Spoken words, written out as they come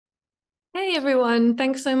Hey everyone,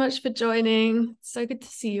 thanks so much for joining. So good to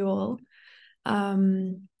see you all.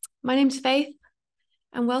 My name's Faith,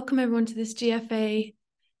 and welcome everyone to this GFA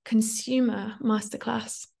Consumer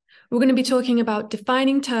Masterclass. We're going to be talking about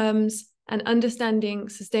defining terms and understanding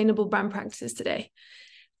sustainable brand practices today.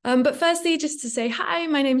 But firstly, just to say hi,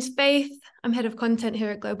 my name's Faith. I'm head of content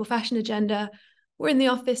here at Global Fashion Agenda. We're in the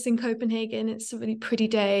office in Copenhagen. It's a really pretty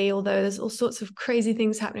day, although there's all sorts of crazy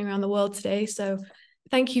things happening around the world today. So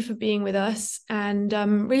thank you for being with us, and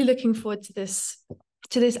I'm really looking forward to this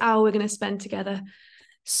hour we're going to spend together.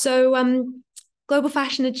 So Global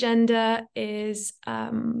Fashion Agenda is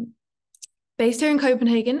based here in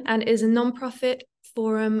Copenhagen and is a non-profit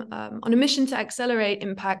forum on a mission to accelerate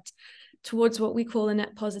impact towards what we call a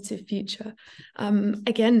net positive future.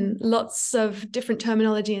 Again, lots of different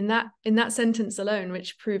terminology in that sentence alone,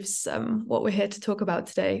 which proves what we're here to talk about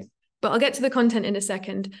today. But I'll get to the content in a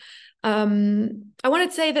second. I want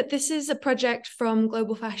to say that this is a project from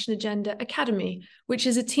Global Fashion Agenda Academy, which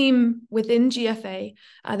is a team within GFA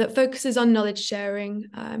that focuses on knowledge sharing,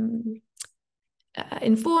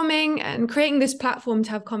 informing, and creating this platform to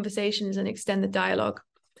have conversations and extend the dialogue.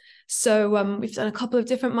 So we've done a couple of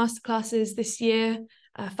different masterclasses this year,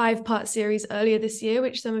 a 5-part series earlier this year,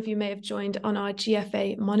 which some of you may have joined on our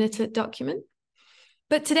GFA Monitor document.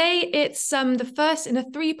 But today it's the first in a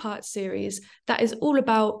 3-part series that is all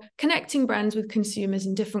about connecting brands with consumers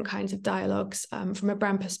in different kinds of dialogues from a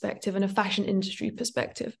brand perspective and a fashion industry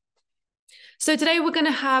perspective. So today we're going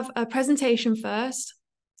to have a presentation first,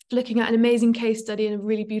 looking at an amazing case study and a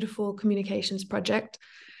really beautiful communications project.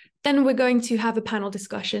 Then we're going to have a panel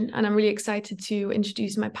discussion, and I'm really excited to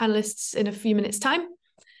introduce my panelists in a few minutes' time.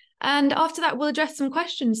 And after that, we'll address some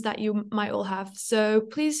questions that you might all have. So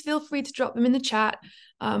please feel free to drop them in the chat.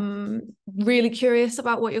 Really curious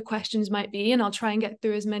about what your questions might be, and I'll try and get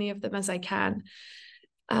through as many of them as I can.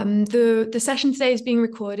 The session today is being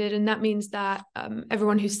recorded, and that means that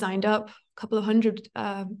everyone who's signed up, a couple of hundred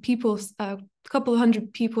people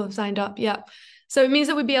have signed up. Yeah. So it means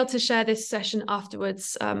that we'll be able to share this session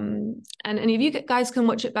afterwards. And any of you guys can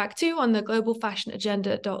watch it back too on the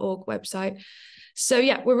globalfashionagenda.org website. So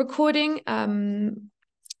yeah, we're recording, and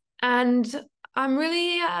I'm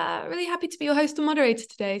really happy to be your host and moderator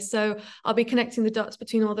today. So I'll be connecting the dots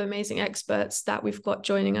between all the amazing experts that we've got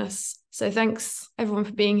joining us. So thanks everyone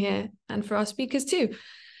for being here, and for our speakers too.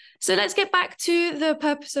 So let's get back to the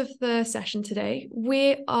purpose of the session today.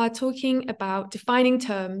 We are talking about defining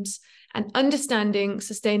terms and understanding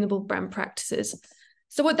sustainable brand practices.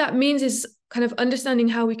 So what that means is kind of understanding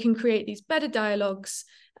how we can create these better dialogues,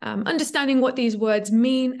 understanding what these words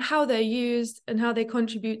mean, how they're used, and how they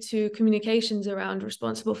contribute to communications around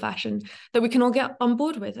responsible fashion that we can all get on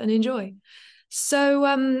board with and enjoy. So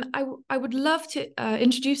I would love to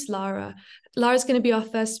introduce Lara. Lara's going to be our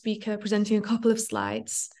first speaker, presenting a couple of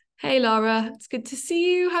slides. Hey, Lara, it's good to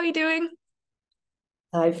see you. How are you doing?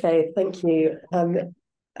 Hi, Faith. Thank you.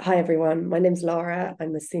 Hi, everyone. My name's Lara.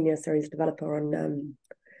 I'm a senior series developer on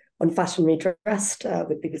Fashion Redressed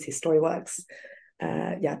with BBC StoryWorks.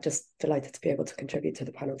 Yeah, just delighted to be able to contribute to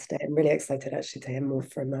the panel today. I'm really excited actually to hear more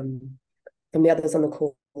from the others on the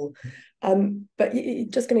call. But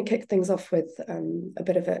just going to kick things off with a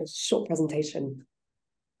bit of a short presentation.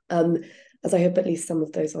 As I hope at least some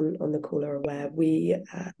of those on the call are aware, we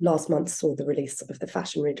last month saw the release of the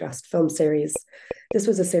Fashion Redressed film series. This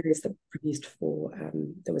was a series that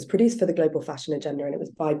was produced for the Global Fashion Agenda, and it was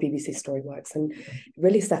by BBC StoryWorks, and it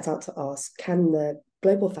really set out to ask, can the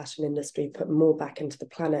global fashion industry put more back into the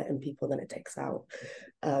planet and people than it takes out?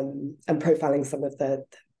 And profiling some of the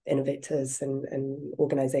innovators and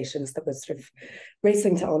organizations that were sort of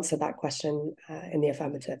racing to answer that question in the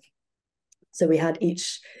affirmative. So we had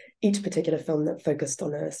each particular film that focused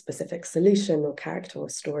on a specific solution or character or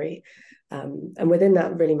story. And within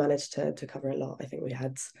that really managed to cover a lot. I think we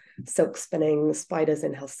had silk spinning spiders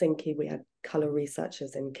in Helsinki. We had color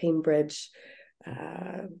researchers in Cambridge.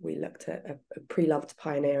 We looked at a pre-loved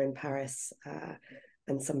pioneer in Paris,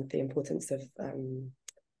 and some of the importance of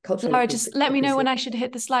cultural... Lara, just let me know when I should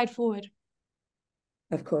hit the slide forward.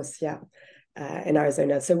 Of course, yeah. In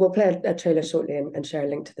Arizona. So we'll play a trailer shortly and share a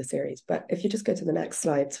link to the series. But if you just go to the next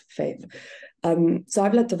slide, Faith. So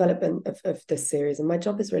I've led development of this series, and my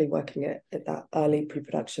job is really working at that early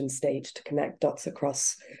pre-production stage to connect dots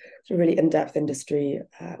across really in-depth industry,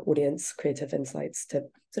 audience, creative insights to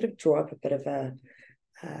sort of draw up a bit of a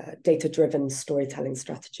data-driven storytelling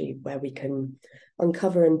strategy where we can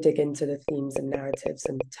uncover and dig into the themes and narratives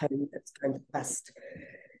and the tone that's going to best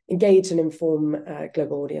engage and inform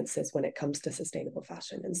global audiences when it comes to sustainable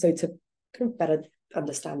fashion. And so to kind of better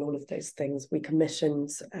understand all of those things, we commissioned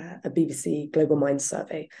a BBC Global Minds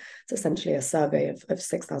survey. It's essentially a survey of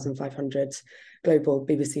 6,500 global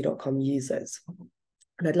BBC.com users.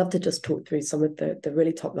 And I'd love to just talk through some of the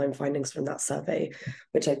really top-line findings from that survey,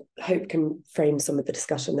 which I hope can frame some of the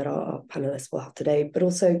discussion that our panelists will have today, but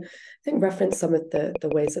also I think reference some of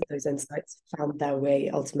the ways that those insights found their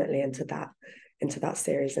way ultimately into that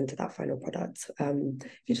series, into that final product. If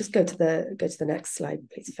you just go to the next slide,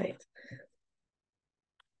 please, Faith.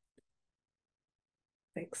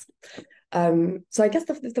 Thanks. So I guess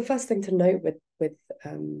the first thing to note with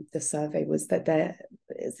the survey was that there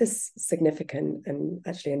is this significant and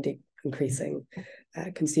actually indeed increasing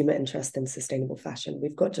consumer interest in sustainable fashion.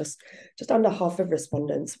 We've got just under half of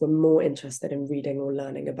respondents were more interested in reading or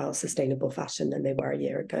learning about sustainable fashion than they were a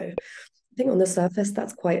year ago. I think on the surface,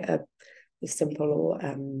 that's quite a simple or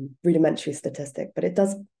rudimentary statistic, but it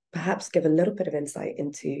does perhaps give a little bit of insight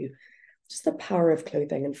into just the power of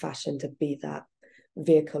clothing and fashion to be that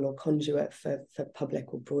vehicle or conduit for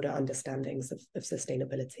public or broader understandings of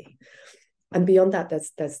sustainability. And beyond that,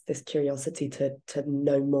 there's this curiosity to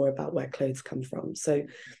know more about where clothes come from. So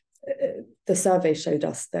the survey showed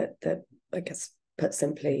us that I guess, put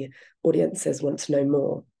simply, audiences want to know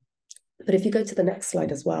more. But if you go to the next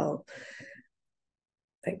slide as well,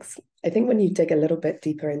 thanks. I think when you dig a little bit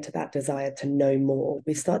deeper into that desire to know more,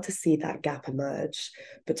 we start to see that gap emerge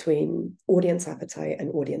between audience appetite and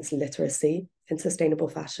audience literacy in sustainable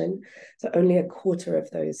fashion. So only a quarter of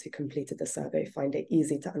those who completed the survey find it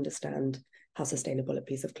easy to understand how sustainable a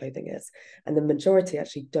piece of clothing is. And the majority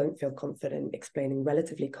actually don't feel confident explaining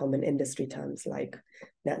relatively common industry terms like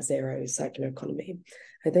net zero, circular economy.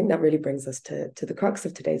 I think that really brings us to the crux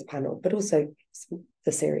of today's panel, but also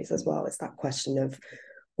the series as well. It's that question of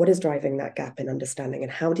what is driving that gap in understanding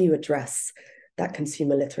and how do you address that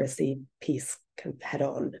consumer literacy piece head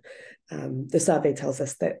on? The survey tells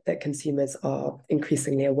us that consumers are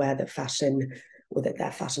increasingly aware that fashion or that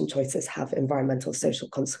their fashion choices have environmental, social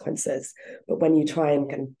consequences. But when you try and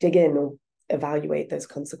kind of dig in or evaluate those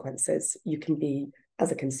consequences, you can be,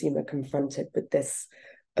 as a consumer, confronted with this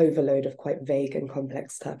overload of quite vague and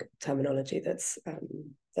complex terminology that's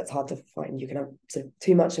hard to find. You can have sort of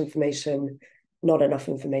too much information, not enough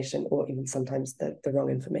information, or even sometimes the wrong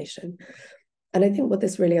information. And I think what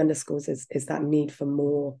this really underscores is that need for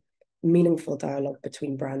more meaningful dialogue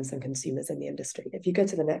between brands and consumers in the industry. If you go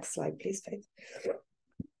to the next slide, please, Faith.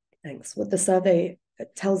 Thanks. What the survey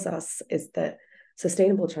tells us is that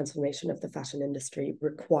sustainable transformation of the fashion industry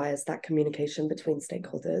requires that communication between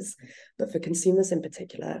stakeholders, but for consumers in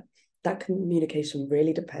particular, that communication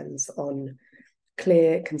really depends on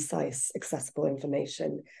clear, concise, accessible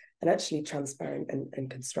information and actually transparent and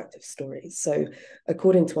constructive stories. So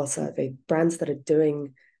according to our survey, brands that are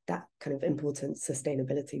doing that kind of important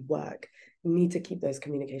sustainability work need to keep those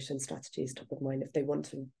communication strategies top of mind if they want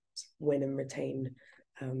to win and retain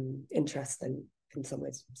interest and in some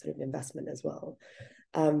ways sort of investment as well.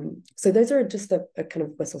 So those are just a kind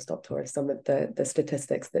of whistle-stop tour of some of the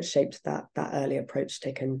statistics that shaped that early approach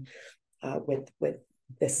taken with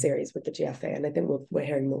this series with the GFA. And I think we're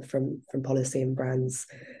hearing more from policy and brands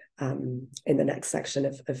in the next section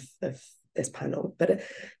of this panel. But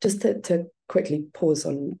just to quickly pause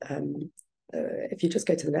on, if you just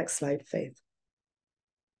go to the next slide, Faith.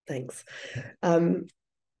 Thanks.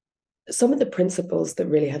 Some of the principles that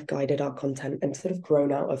really have guided our content and sort of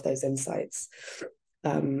grown out of those insights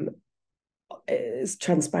is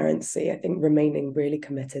transparency. I think remaining really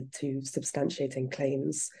committed to substantiating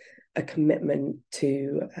claims, a commitment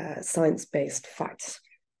to science-based,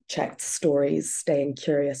 fact-checked stories, staying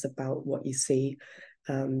curious about what you see.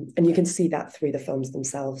 And you can see that through the films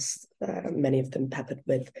themselves, many of them peppered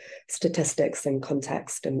with statistics and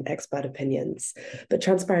context and expert opinions. But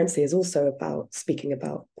transparency is also about speaking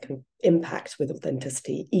about kind of impact with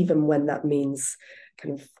authenticity, even when that means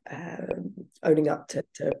kind of owning up to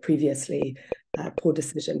previously poor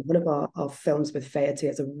decision. One of our films with Fayette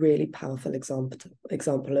is a really powerful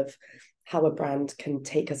example of how a brand can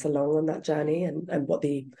take us along on that journey and what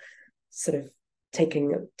the sort of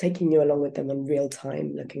taking you along with them in real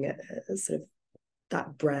time, looking at sort of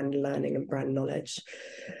that brand learning and brand knowledge.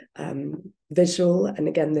 Visual, and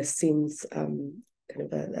again, this seems kind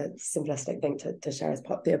of a simplistic thing to share as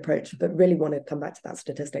part of the approach, but really want to come back to that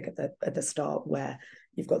statistic at the start where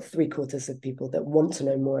you've got 3/4 of people that want to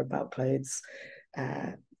know more about clothes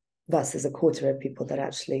versus a quarter of people that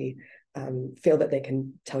actually feel that they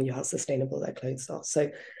can tell you how sustainable their clothes are.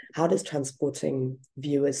 So how does transporting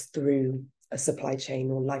viewers through a supply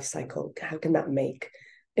chain or life cycle, how can that make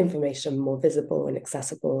information more visible and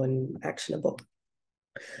accessible and actionable?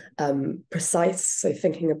 Precise, so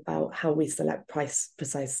thinking about how we select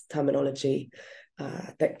precise terminology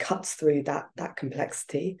that cuts through that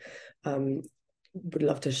complexity. Would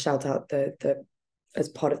love to shout out the as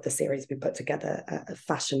part of the series, we put together a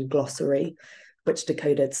fashion glossary, which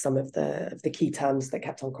decoded some of the key terms that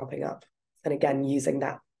kept on cropping up. And again, using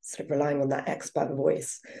that, sort of relying on that expert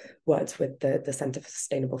voice, worked with the Centre for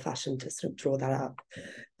Sustainable Fashion to sort of draw that up.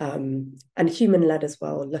 And human-led as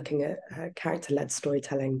well, looking at character-led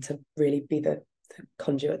storytelling to really be the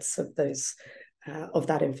conduits of those of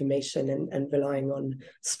that information, and relying on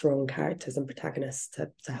strong characters and protagonists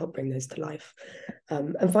to help bring those to life.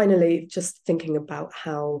 And finally, just thinking about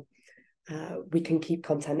how we can keep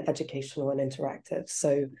content educational and interactive.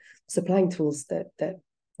 So supplying tools that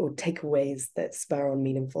or takeaways that spur on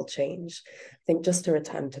meaningful change. I think just to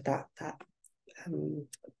return to that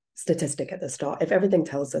statistic at the start, if everything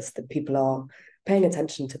tells us that people are paying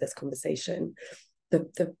attention to this conversation,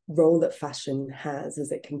 the role that fashion has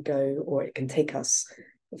is it can go, or it can take us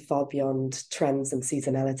far beyond trends and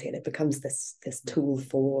seasonality, and it becomes this tool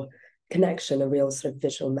for connection, a real sort of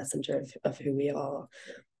visual messenger of who we are.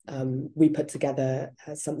 We put together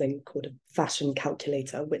something called a fashion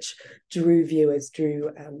calculator, which drew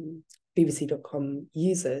BBC.com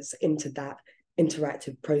users into that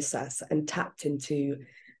interactive process and tapped into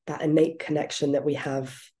that innate connection that we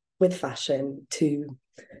have with fashion to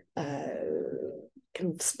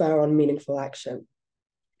can spur on meaningful action.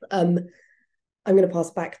 I'm going to pass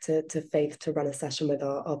back to Faith to run a session with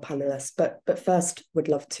our panelists, but first would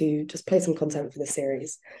love to just play some content for the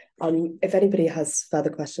series. If anybody has further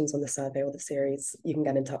questions on the survey or the series, you can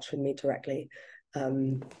get in touch with me directly,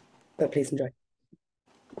 but please enjoy.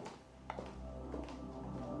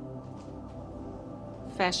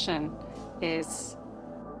 Fashion is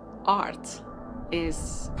art,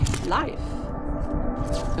 is life,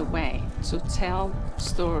 the way to tell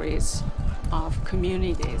stories of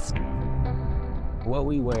communities. What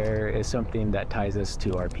we wear is something that ties us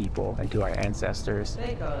to our people and to our ancestors.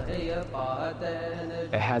 It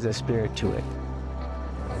has a spirit to it.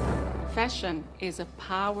 Fashion is a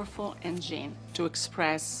powerful engine to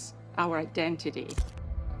express our identity.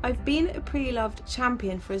 I've been a pre-loved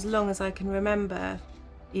champion for as long as I can remember.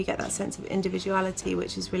 You get that sense of individuality,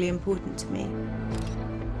 which is really important to me.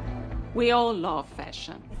 We all love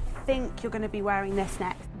fashion. I think you're going to be wearing this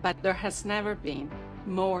next. But there has never been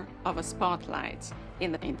more of a spotlight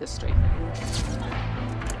in the industry.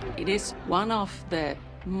 It is one of the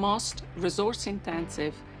most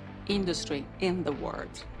resource-intensive industry in the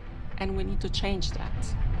world, and we need to change that.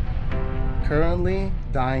 Currently,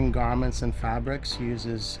 dyeing garments and fabrics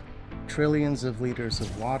uses trillions of liters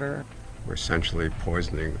of water. We're essentially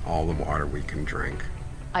poisoning all the water we can drink.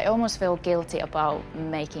 I almost feel guilty about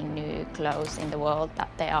making new clothes in the world, that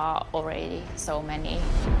there are already so many.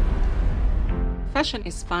 Fashion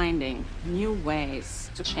is finding new ways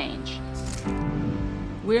to change.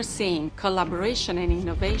 We're seeing collaboration and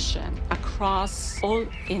innovation across all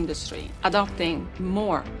industry, adopting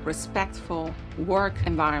more respectful work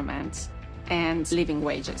environments and living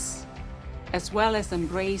wages, as well as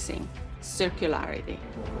embracing circularity.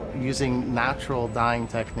 Using natural dyeing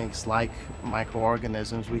techniques like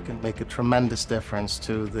microorganisms, we can make a tremendous difference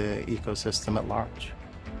to the ecosystem at large.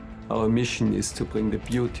 Our mission is to bring the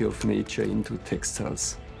beauty of nature into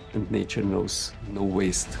textiles, and nature knows no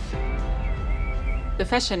waste. The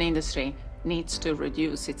fashion industry needs to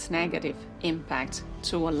reduce its negative impact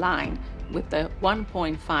to align with the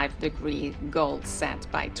 1.5-degree goal set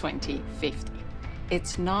by 2050.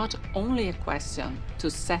 It's not only a question to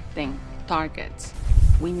setting targets.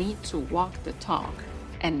 We need to walk the talk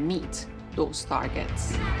and meet those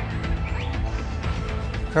targets.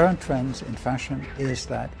 Current trends in fashion is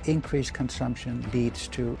that increased consumption leads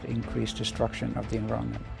to increased destruction of the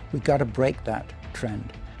environment. We've got to break that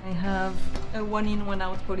trend. I have a one-in,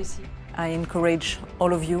 one-out policy. I encourage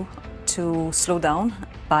all of you to slow down,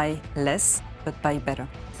 buy less, but buy better.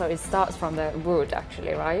 So it starts from the root,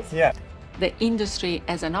 actually, right? Yeah. The industry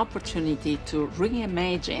has an opportunity to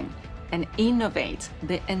reimagine and innovate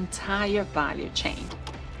the entire value chain.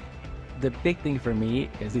 The big thing for me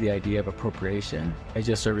is the idea of appropriation. It's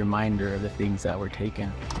just a reminder of the things that were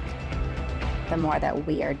taken. The more that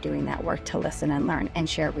we are doing that work to listen and learn and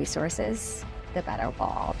share resources, the better we'll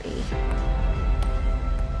all be.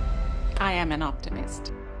 I am an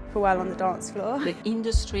optimist. For well on the dance floor. The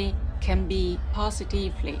industry can be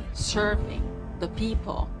positively serving the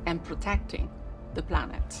people and protecting the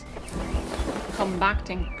planet.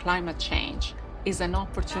 Combating climate change is an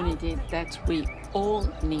opportunity that we all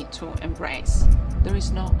need to embrace. There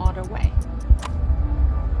is no other way.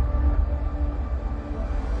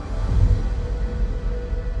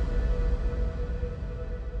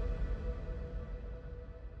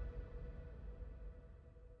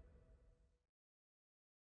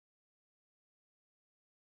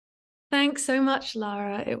 Thanks so much,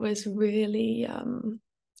 Lara. It was really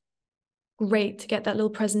great to get that little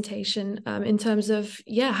presentation in terms of,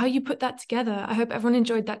 how you put that together. I hope everyone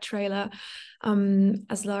enjoyed that trailer.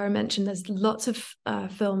 As Lara mentioned, there's lots of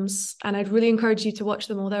films, and I'd really encourage you to watch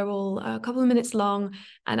them all. They're all a couple of minutes long,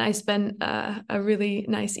 and I spent a really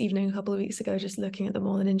nice evening a couple of weeks ago just looking at them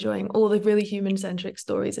all and enjoying all the really human-centric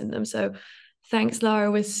stories in them. So thanks,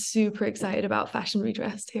 Lara. We're super excited about Fashion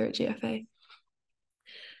Redressed here at GFA.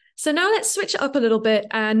 So now let's switch it up a little bit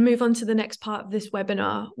and move on to the next part of this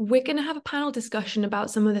webinar. We're going to have a panel discussion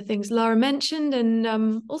about some of the things Lara mentioned,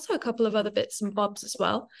 and also a couple of other bits and bobs as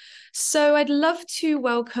well. So I'd love to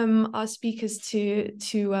welcome our speakers to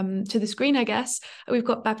the screen, I guess. We've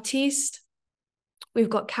got Baptiste, we've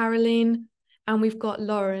got Caroline, and we've got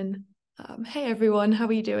Lauren. Hey everyone, how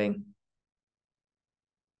are you doing?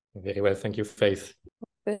 Very well, thank you, Faith.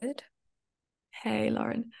 Good. Hey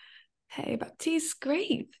Lauren. Hey Baptiste,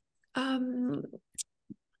 great. I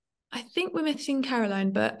think we're missing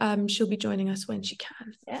Caroline, but she'll be joining us when she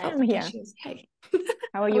can. Yeah, I'm here. Hey.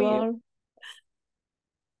 How are you all?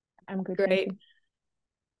 I'm good. Great.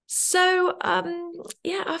 So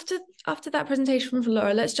after that presentation from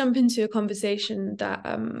Laura, let's jump into a conversation that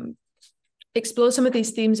explores some of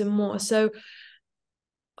these themes and more. So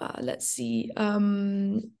let's see. Let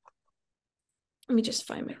me just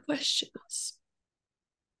find my questions.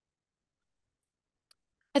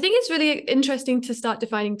 I think it's really interesting to start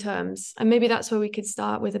defining terms, and maybe that's where we could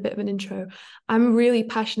start with a bit of an intro. I'm really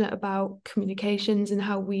passionate about communications and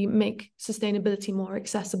how we make sustainability more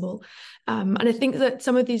accessible. And I think that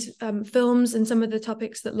some of these films and some of the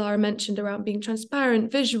topics that Lara mentioned around being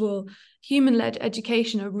transparent, visual, human-led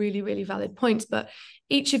education are really, really valid points. But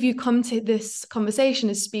each of you come to this conversation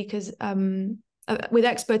as speakers with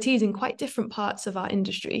expertise in quite different parts of our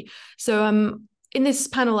industry. So in this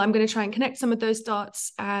panel, I'm going to try and connect some of those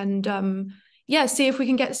dots and see if we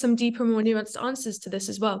can get some deeper, more nuanced answers to this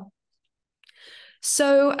as well.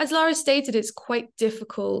 So as Lara stated, it's quite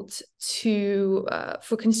difficult to,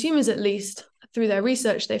 for consumers at least, through their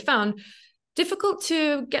research they found, difficult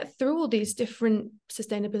to get through all these different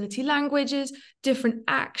sustainability languages, different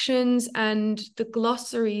actions, and the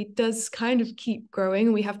glossary does kind of keep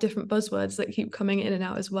growing. We have different buzzwords that keep coming in and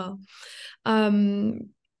out as well.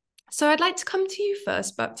 So I'd like to come to you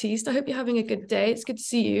first, Baptiste. I hope you're having a good day. It's good to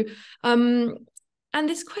see you. And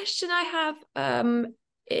this question I have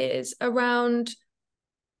is around...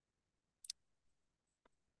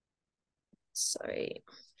 Sorry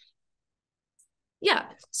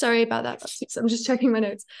about that, Baptiste. I'm just checking my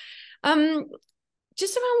notes.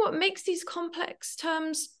 Just around what makes these complex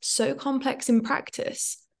terms so complex in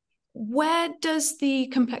practice. Where does the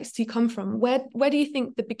complexity come from? Where do you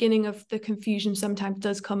think the beginning of the confusion sometimes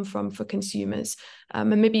does come from for consumers?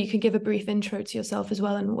 And maybe you could give a brief intro to yourself as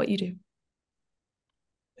well and what you do.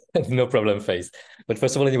 No problem, Faith. But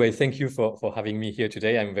first of all, anyway, thank you for having me here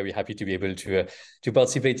today. I'm very happy to be able to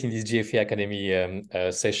participate in this GFA Academy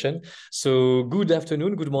session. So good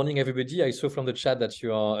afternoon, good morning, everybody. I saw from the chat that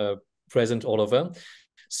you are present all over.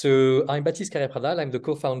 So I'm Baptiste Carriere-Pradal. I'm the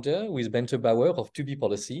co-founder with Bente Bauer of 2B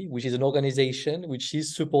Policy, which is an organization which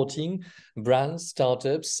is supporting brands,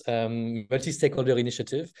 startups, multi-stakeholder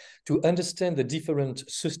initiative to understand the different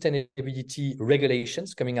sustainability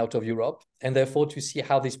regulations coming out of Europe, and therefore to see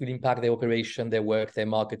how this will impact their operation, their work, their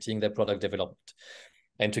marketing, their product development.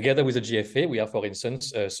 And together with the GFA, we are, for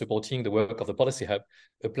instance, supporting the work of the Policy Hub,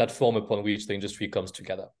 a platform upon which the industry comes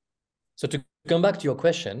together. So to come back to your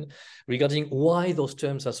question regarding why those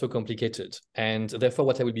terms are so complicated, and therefore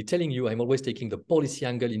what I will be telling you, I'm always taking the policy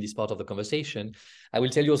angle in this part of the conversation. I will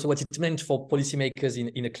tell you also what it meant for policymakers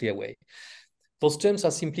in a clear way. Those terms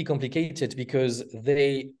are simply complicated because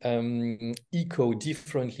they echo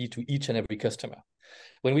differently to each and every customer.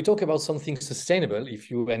 When we talk about something sustainable,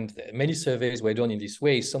 and many surveys were done in this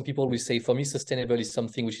way, some people will say, for me, sustainable is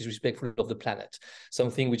something which is respectful of the planet,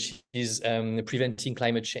 something which is preventing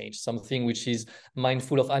climate change, something which is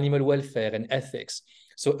mindful of animal welfare and ethics.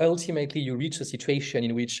 So ultimately, you reach a situation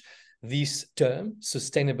in which this term,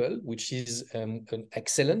 sustainable, which is an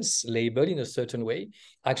excellence label in a certain way,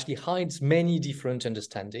 actually hides many different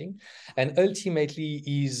understandings and ultimately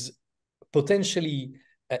is potentially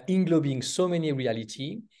englobing so many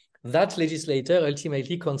reality that legislator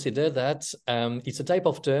ultimately consider that it's a type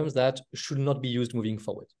of terms that should not be used moving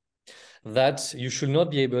forward. That you should not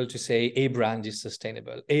be able to say a brand is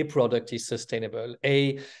sustainable, a product is sustainable,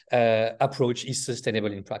 a approach is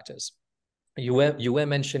sustainable in practice. You were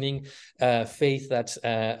mentioning, Faith, that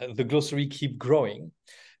the glossary keep growing.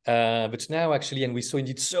 But now actually, and we saw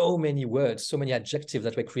indeed so many words, so many adjectives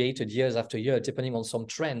that were created years after year, depending on some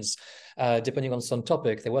trends, depending on some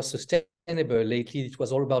topic. There was sustainable, lately it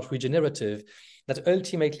was all about regenerative, that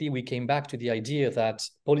ultimately we came back to the idea that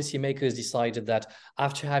policymakers decided that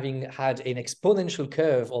after having had an exponential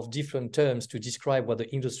curve of different terms to describe what the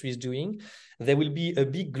industry is doing, there will be a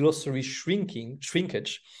big glossary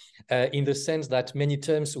shrinkage in the sense that many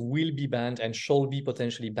terms will be banned and shall be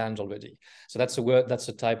potentially banned already. So that's a word, that's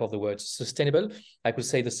a type of the word. Sustainable, I could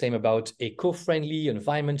say the same about eco-friendly,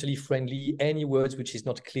 environmentally friendly, any words which is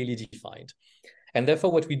not clearly defined. And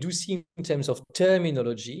therefore, what we do see in terms of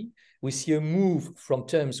terminology, we see a move from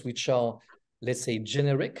terms which are, let's say,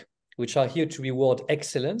 generic, which are here to reward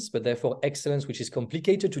excellence, but therefore excellence which is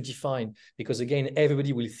complicated to define, because again,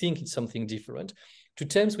 everybody will think it's something different, to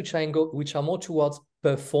terms which are more towards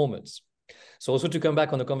performance. So also to come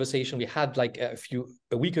back on the conversation we had like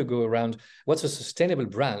a week ago around what's a sustainable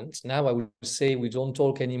brand. Now I would say we don't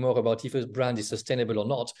talk anymore about if a brand is sustainable or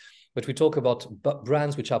not, but we talk about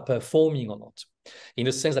brands which are performing or not. In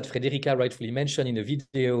the sense that Frederica rightfully mentioned in the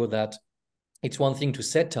video that it's one thing to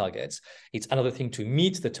set targets, it's another thing to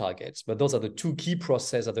meet the targets, but those are the two key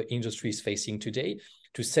processes that the industry is facing today,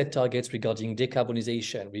 to set targets regarding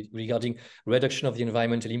decarbonization, regarding reduction of the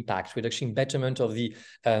environmental impact, reduction, betterment of the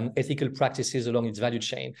ethical practices along its value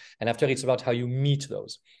chain. And after, it's about how you meet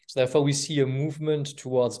those. So therefore, we see a movement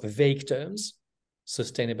towards vague terms,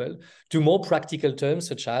 sustainable, to more practical terms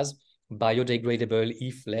such as biodegradable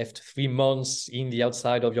if left 3 months in the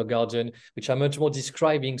outside of your garden, which are much more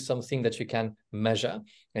describing something that you can measure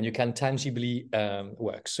and you can tangibly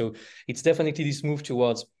work. So it's definitely this move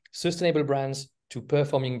towards sustainable brands to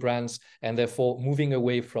performing brands, and therefore moving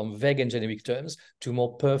away from vague and generic terms to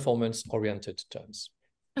more performance-oriented terms.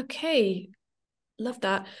 Okay, love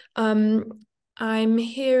that. I'm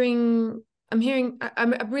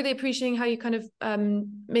really appreciating how you kind of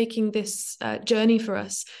making this journey for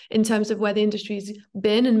us in terms of where the industry's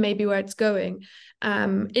been and maybe where it's going.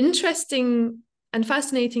 Interesting and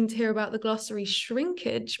fascinating to hear about the glossary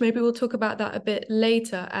shrinkage. Maybe we'll talk about that a bit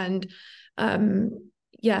later. And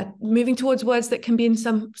yeah, moving towards words that can be in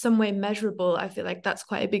some way measurable. I feel like that's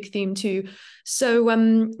quite a big theme too. So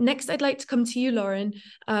next I'd like to come to you, Lauren.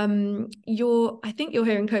 I think you're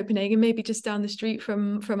here in Copenhagen, maybe just down the street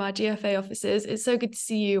from our GFA offices. It's so good to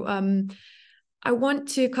see you. I want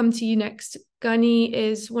to come to you next. Ganni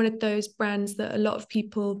is one of those brands that a lot of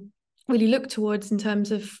people really look towards in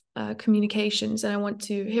terms of communications, and I want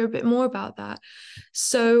to hear a bit more about that.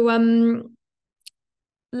 So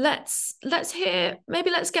let's get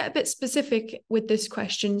a bit specific with this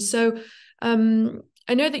question. So I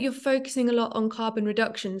know that you're focusing a lot on carbon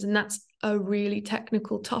reductions, and that's a really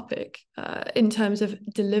technical topic in terms of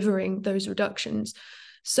delivering those reductions.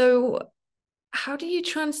 So how do you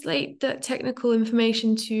translate that technical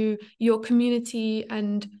information to your community,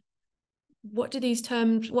 and what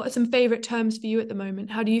are some favorite terms for you at the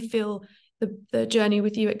moment? How do you feel the journey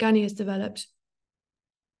with you at Ganni has developed?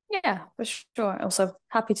 Yeah, for sure. Also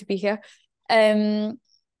happy to be here.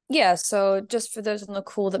 Yeah, so just for those on the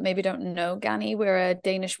call that maybe don't know Ganni, we're a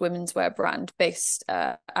Danish women's wear brand based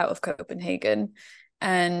out of Copenhagen.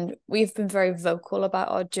 And we've been very vocal about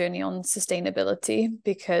our journey on sustainability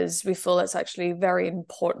because we feel it's actually very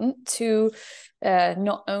important to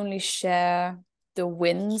not only share the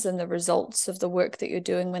wins and the results of the work that you're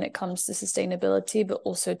doing when it comes to sustainability, but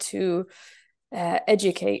also to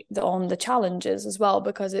educate on the challenges as well,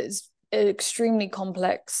 because it's an extremely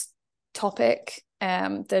complex topic.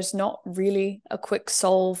 There's not really a quick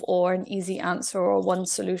solve or an easy answer or one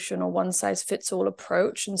solution or one size fits all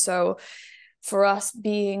approach. And so for us,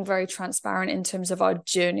 being very transparent in terms of our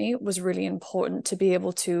journey was really important to be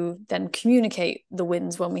able to then communicate the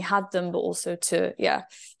wins when we had them, but also to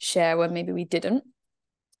share when maybe we didn't.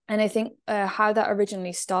 And I think how that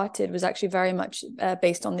originally started was actually very much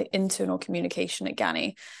based on the internal communication at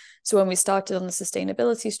Ganni. So when we started on the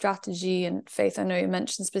sustainability strategy, and Faith, I know you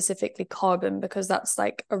mentioned specifically carbon, because that's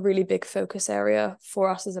like a really big focus area for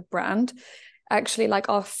us as a brand. Actually, like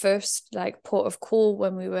our first like port of call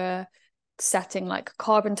when we were setting like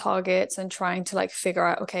carbon targets and trying to like figure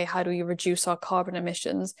out, okay, how do we reduce our carbon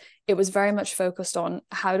emissions? It was very much focused on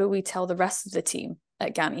how do we tell the rest of the team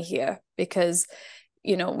at Ganni here? Because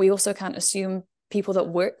you know, we also can't assume people that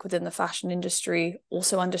work within the fashion industry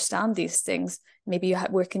also understand these things. Maybe you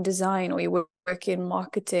work in design, or you work in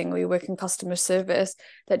marketing, or you work in customer service.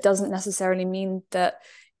 That doesn't necessarily mean that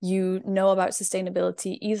you know about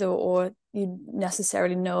sustainability either, or you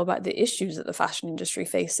necessarily know about the issues that the fashion industry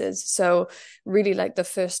faces. So really like the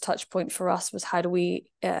first touch point for us was how do we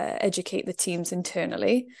educate the teams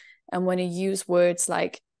internally? And when you use words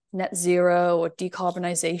like net zero or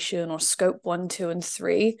decarbonization or scope 1, 2, and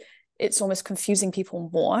 3, it's almost confusing people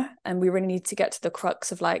more. And we really need to get to the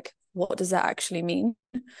crux of like, what does that actually mean?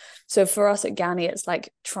 So for us at Ganni, it's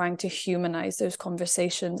like trying to humanize those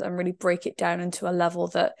conversations and really break it down into a level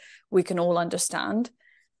that we can all understand.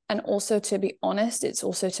 And also, to be honest, it's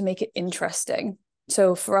also to make it interesting.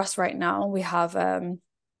 So for us right now, we have a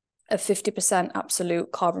 50%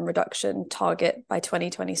 absolute carbon reduction target by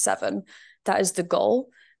 2027. That is the goal,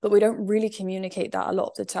 but we don't really communicate that a lot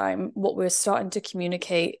of the time. What we're starting to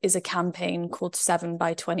communicate is a campaign called 7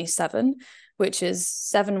 by 27, which is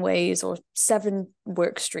 7 ways or 7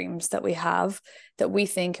 work streams that we have that we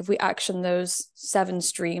think if we action those 7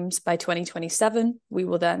 streams by 2027, we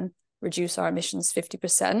will then reduce our emissions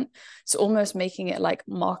 50%. So almost making it like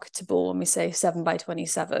marketable when we say 7 by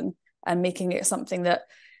 27 and making it something that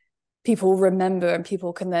people remember and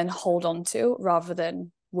people can then hold on to rather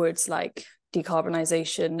than words like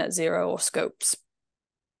decarbonization, net zero, or scopes.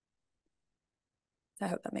 I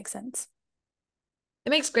hope that makes sense. It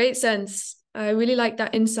makes great sense. I really like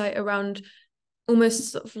that insight around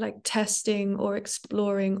almost sort of like testing or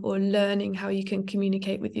exploring or learning how you can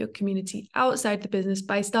communicate with your community outside the business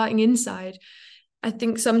by starting inside. I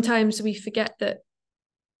think sometimes we forget that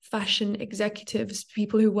fashion executives,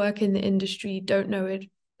 people who work in the industry, don't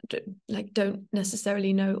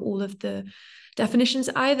necessarily know all of the definitions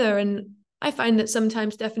either. And I find that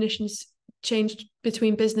sometimes definitions change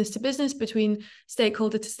between business to business, between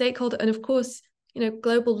stakeholder to stakeholder, and of course, you know,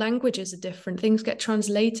 global languages are different. Things get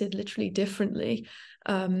translated literally differently,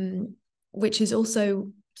 which is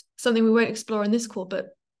also something we won't explore in this call, but,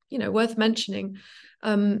 you know, worth mentioning.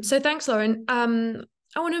 So thanks, Lauren.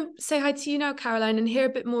 I want to say hi to you now, Caroline, and hear a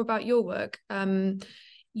bit more about your work.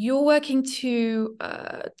 You're working to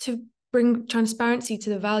bring transparency to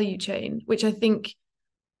the value chain, which I think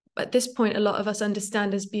at this point, a lot of us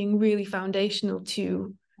understand as being really foundational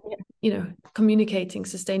to, you know, communicating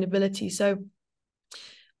sustainability. So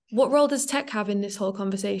what role does tech have in this whole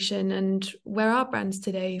conversation, and where are brands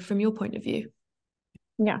today from your point of view?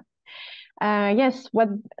 Yeah. Yes, what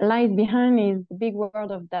lies behind is the big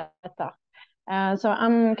world of data. So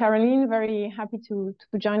I'm Caroline, very happy to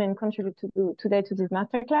join and contribute today to this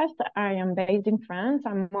masterclass. I am based in France.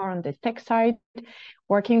 I'm more on the tech side,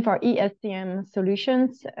 working for e-SCM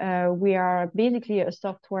solutions. We are basically a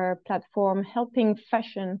software platform helping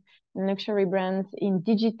fashion and luxury brands in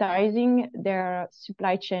digitizing their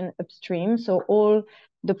supply chain upstream. So all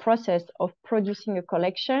the process of producing a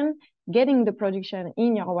collection, getting the production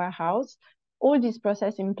in your warehouse, all this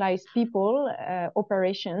process implies people,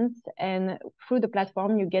 operations, and through the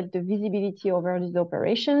platform, you get the visibility over these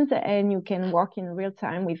operations and you can work in real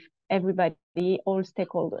time with everybody, all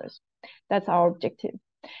stakeholders. That's our objective.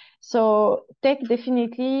 So tech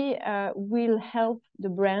definitely will help the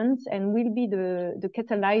brands and will be the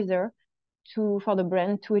catalyzer for the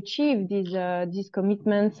brand to achieve these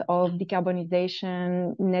commitments of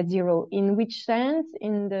decarbonization, net zero. In which sense?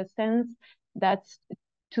 In the sense that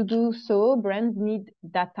to do so, brands need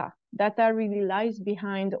data. Data really lies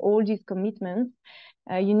behind all these commitments.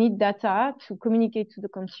 You need data to communicate to the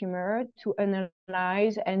consumer, to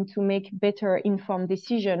analyze, and to make better informed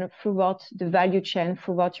decisions throughout the value chain,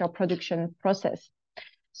 throughout your production process.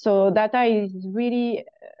 So data is really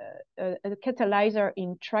a catalyzer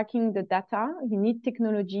in tracking the data. You need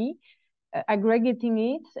technology, aggregating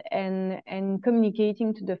it and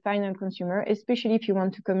communicating to the final consumer, especially if you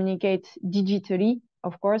want to communicate digitally.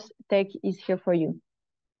 Of course, tech is here for you.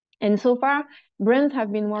 And so far, brands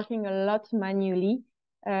have been working a lot manually,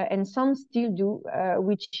 and some still do,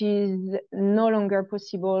 which is no longer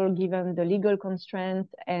possible given the legal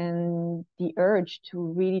constraints and the urge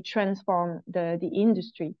to really transform the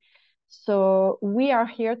industry. So we are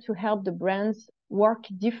here to help the brands work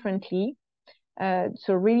differently.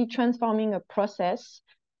 So really transforming a process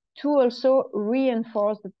to also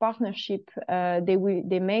reinforce the partnership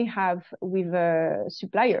they may have with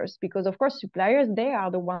suppliers, because of course suppliers, they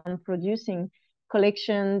are the one producing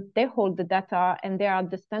collections, they hold the data, and they are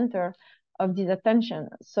at the center of this attention.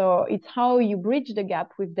 So it's how you bridge the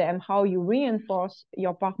gap with them, how you reinforce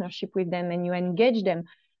your partnership with them, and you engage them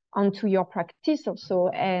onto your practice also,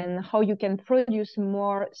 and how you can produce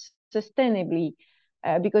more sustainably.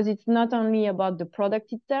 Because it's not only about the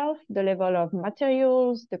product itself, the level of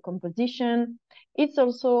materials, the composition, it's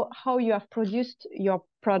also how you have produced your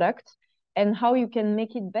product and how you can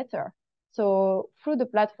make it better. So through the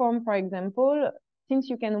platform, for example, since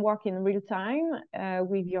you can work in real time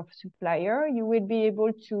with your supplier, you will be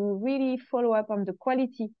able to really follow up on the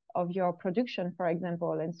quality of your production, for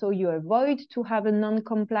example. And so you avoid to have a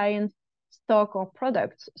non-compliant stock or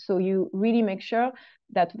products. So you really make sure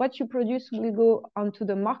that what you produce will go onto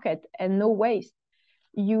the market and no waste.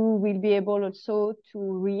 You will be able also to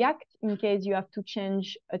react in case you have to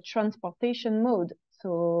change a transportation mode.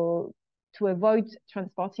 So to avoid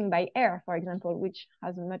transporting by air, for example, which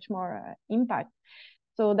has a much more impact.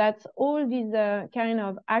 So that's all these kind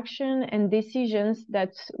of action and decisions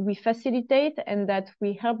that we facilitate and that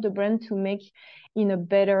we help the brand to make in a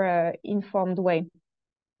better informed way.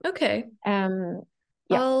 Okay. Yeah.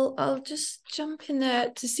 I'll just jump in there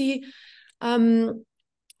to see.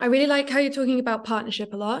 I really like how you're talking about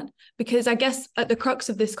partnership a lot, because I guess at the crux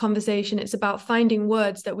of this conversation, it's about finding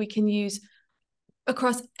words that we can use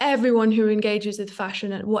across everyone who engages with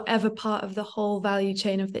fashion at whatever part of the whole value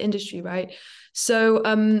chain of the industry, right? So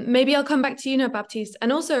maybe I'll come back to you now, Baptiste.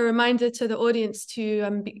 And also a reminder to the audience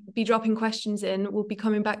to be dropping questions in. We'll be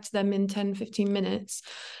coming back to them in 10, 15 minutes.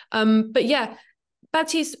 But yeah,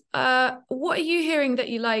 Baptiste, what are you hearing that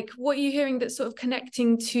you like? What are you hearing that's sort of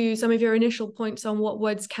connecting to some of your initial points on what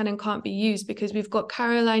words can and can't be used? Because we've got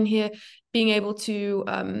Caroline here being able to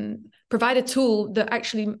provide a tool that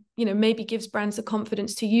actually, you know, maybe gives brands the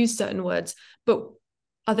confidence to use certain words, but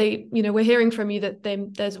are they, you know, we're hearing from you that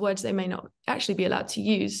there's words they may not actually be allowed to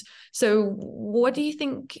use. So what do you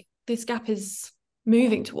think this gap is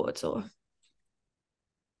moving towards? Or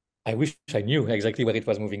I wish I knew exactly where it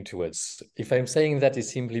was moving towards. If I'm saying that,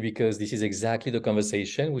 it's simply because this is exactly the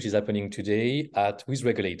conversation which is happening today with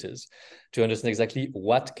regulators to understand exactly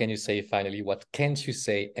what can you say finally, what can't you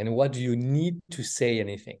say, and what do you need to say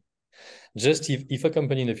anything. Just if a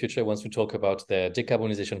company in the future wants to talk about their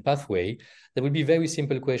decarbonization pathway, there will be very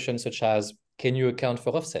simple questions such as, can you account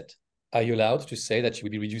for offset? Are you allowed to say that you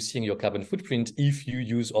will be reducing your carbon footprint if you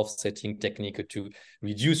use offsetting technique to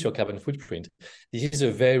reduce your carbon footprint? This is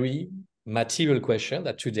a very material question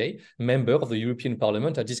that today members of the European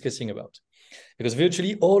Parliament are discussing about. Because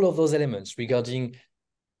virtually all of those elements regarding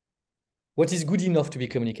what is good enough to be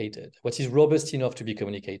communicated, what is robust enough to be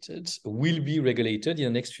communicated, will be regulated in the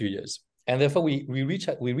next few years. And therefore, we reach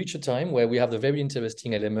a time where we have the very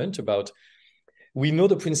interesting element about, we know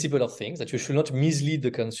the principle of things, that you should not mislead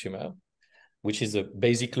the consumer, which is a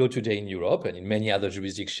basic law today in Europe and in many other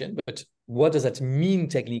jurisdictions. But what does that mean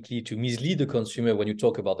technically to mislead the consumer when you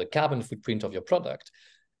talk about the carbon footprint of your product?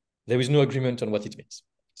 There is no agreement on what it means.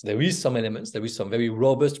 So there is some elements, there is some very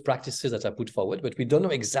robust practices that are put forward, but we don't know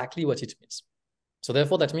exactly what it means. So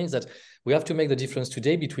therefore, that means that we have to make the difference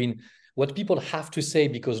today between what people have to say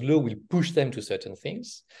because law will push them to certain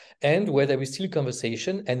things, and where there is still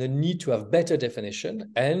conversation and the need to have better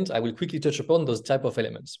definition. And I will quickly touch upon those type of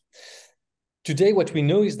elements. Today, what we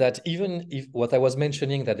know is that even if what I was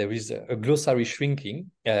mentioning, that there is a glossary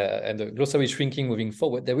shrinking and a glossary shrinking moving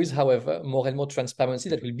forward, there is, however, more and more transparency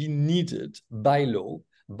that will be needed by law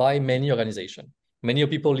by many organizations. Many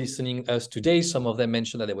of people listening us today, some of them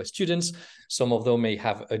mentioned that they were students, some of them may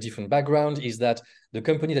have a different background, is that the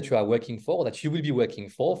company that you are working for, that you will be working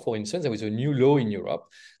for instance, there is a new law in Europe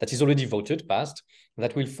that is already voted, passed,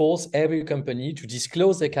 that will force every company to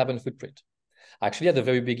disclose their carbon footprint. Actually, at the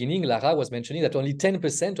very beginning, Lara was mentioning that only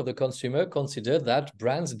 10% of the consumer consider that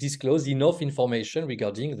brands disclose enough information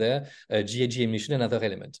regarding their GHG emission and other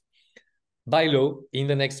elements. By law, in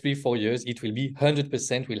the next 3-4 years, it will be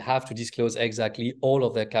 100% will have to disclose exactly all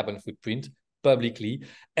of their carbon footprint publicly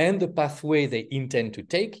and the pathway they intend to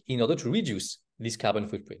take in order to reduce this carbon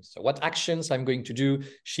footprint. So what actions I'm going to do,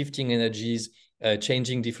 shifting energies,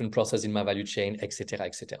 changing different processes in my value chain, etc.,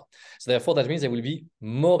 etc. So therefore, that means there will be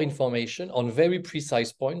more information on very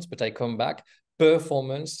precise points, but I come back,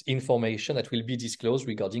 performance information that will be disclosed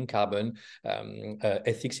regarding carbon,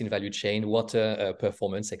 ethics in value chain, water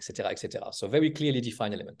performance, etc., etc. So very clearly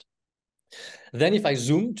defined element. Then if I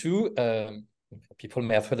zoom to, people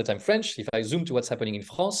may have heard that I'm French, if I zoom to what's happening in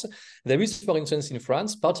France, there is, for instance, in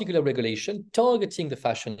France, particular regulation targeting the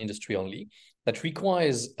fashion industry only, that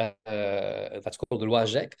requires, that's called the Loi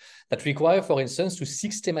GEC, that require, for instance, to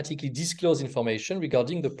systematically disclose information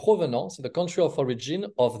regarding the provenance, the country of origin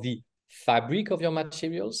of the fabric of your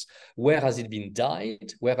materials, where has it been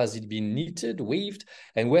dyed, where has it been knitted, weaved,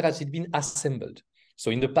 and where has it been assembled.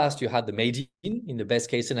 So in the past, you had the made in the best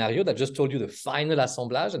case scenario that just told you the final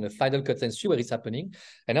assemblage and the final cut and sew where it's happening.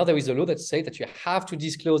 And now there is a law that says that you have to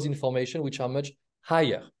disclose information which are much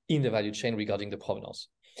higher in the value chain regarding the provenance.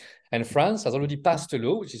 And France has already passed a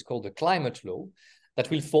law, which is called the climate law, that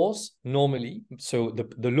will force normally, so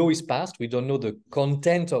the law is passed, we don't know the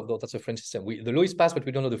content of that's a French system. The law is passed, but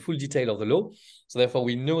we don't know the full detail of the law. So therefore,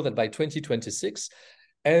 we know that by 2026,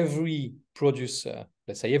 every producer,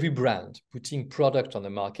 let's say every brand putting product on the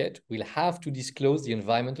market will have to disclose the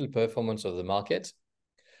environmental performance of the market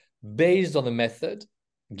based on a method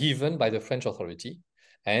given by the French authority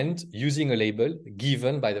and using a label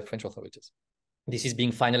given by the French authorities. This is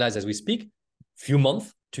being finalized as we speak, few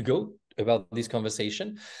months to go about this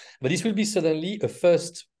conversation, but this will be suddenly a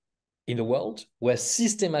first in the world where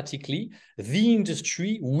systematically the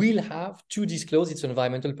industry will have to disclose its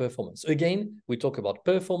environmental performance. Again, we talk about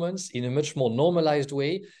performance in a much more normalized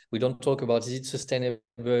way. We don't talk about, is it sustainable,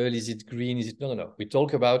 is it green, is it, no. We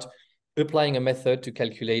talk about applying a method to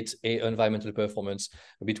calculate an environmental performance,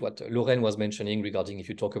 a bit what Lorraine was mentioning regarding if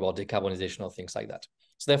you talk about decarbonization or things like that.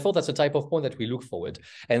 So therefore, that's a type of point that we look forward.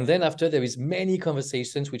 And then after, there is many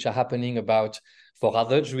conversations which are happening about for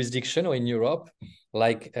other jurisdictions or in Europe,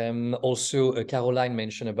 like also Caroline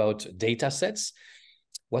mentioned about data sets.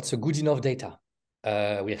 What's a good enough data?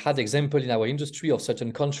 We had example in our industry of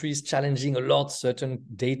certain countries challenging a lot certain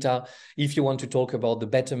data if you want to talk about the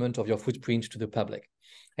betterment of your footprint to the public.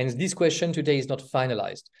 And this question today is not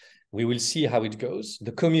finalized. We will see how it goes.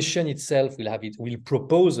 The Commission itself will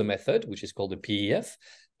propose a method, which is called the PEF,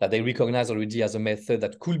 that they recognize already as a method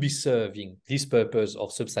that could be serving this purpose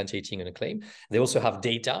of substantiating a claim. They also have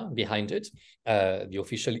data behind it, the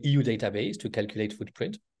official EU database to calculate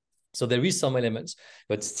footprint. So there is some elements,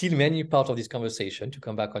 but still many parts of this conversation, to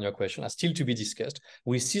come back on your question, are still to be discussed.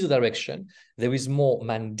 We see the direction. There is more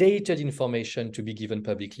mandated information to be given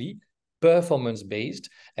publicly, performance-based,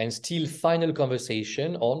 and still final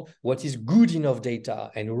conversation on what is good enough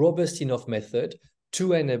data and robust enough method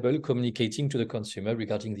to enable communicating to the consumer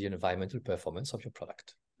regarding the environmental performance of your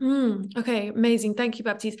product. Okay, amazing. Thank you,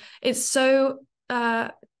 Baptiste. It's so,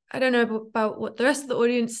 I don't know about what the rest of the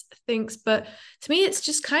audience thinks, but to me, it's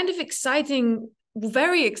just kind of exciting,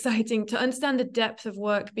 very exciting to understand the depth of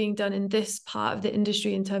work being done in this part of the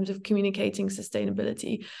industry in terms of communicating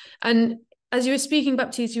sustainability. And as you were speaking,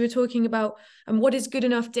 Baptiste, you were talking about what is good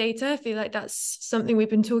enough data. I feel like that's something we've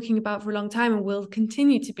been talking about for a long time and will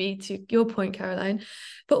continue to be, to your point, Caroline.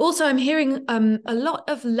 But also I'm hearing a lot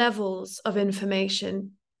of levels of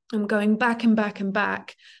information. I'm going back and back and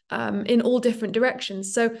back in all different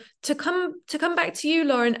directions. So to come back to you,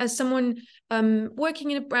 Lauren, as someone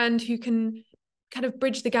working in a brand who can kind of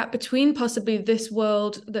bridge the gap between possibly this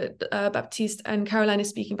world that Baptiste and Caroline is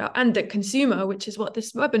speaking about and the consumer, which is what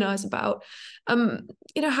this webinar is about.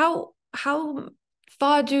 How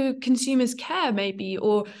far do consumers care, maybe,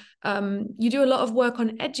 or you do a lot of work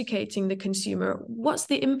on educating the consumer. What's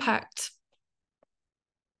the impact?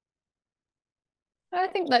 I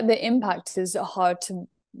think that the impact is hard to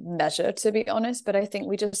measure, to be honest, but I think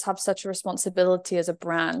we just have such a responsibility as a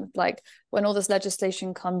brand. Like when all this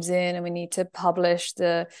legislation comes in and we need to publish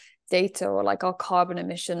the data or like our carbon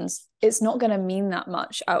emissions, it's not going to mean that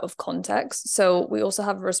much out of context. So we also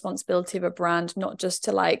have a responsibility of a brand, not just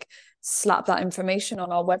to like slap that information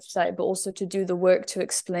on our website, but also to do the work to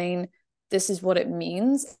explain this is what it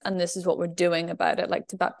means and this is what we're doing about it. Like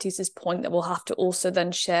to Baptiste's point, that we'll have to also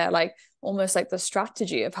then share like almost like the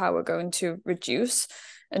strategy of how we're going to reduce.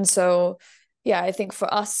 And so, yeah, I think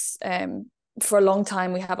for us, for a long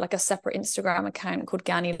time, we have like a separate Instagram account called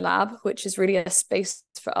Ganni Lab, which is really a space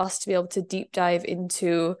for us to be able to deep dive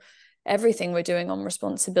into everything we're doing on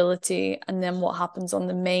responsibility. And then what happens on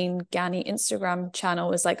the main Ganni Instagram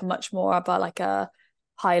channel is like much more about like a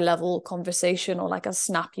high level conversation or like a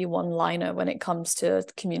snappy one-liner when it comes to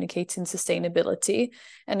communicating sustainability.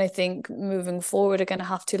 And I think moving forward, we're going to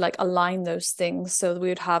have to like align those things so that we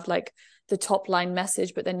would have like the top line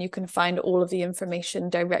message, but then you can find all of the information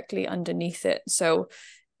directly underneath it. So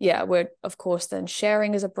yeah, we're of course then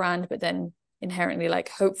sharing as a brand, but then inherently like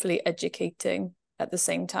hopefully educating at the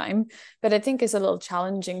same time. But I think it's a little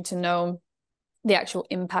challenging to know the actual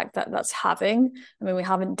impact that that's having. I mean, we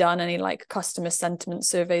haven't done any like customer sentiment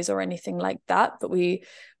surveys or anything like that, but we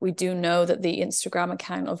do know that the Instagram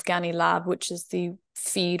account of Ganni Lab, which is the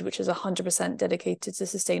feed, which is 100% dedicated to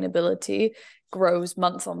sustainability, grows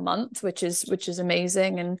month on month, which is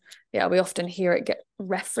amazing. And yeah, we often hear it get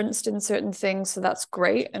referenced in certain things, so that's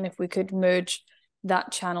great. And if we could merge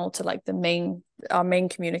that channel to like our main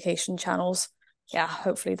communication channels, yeah,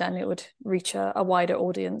 hopefully then it would reach a wider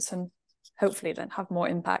audience and hopefully then have more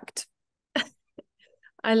impact.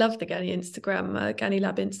 I love the Ganni Instagram, Ganni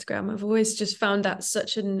Lab Instagram. I've always just found that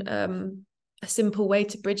such a simple way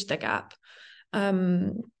to bridge the gap.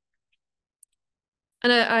 And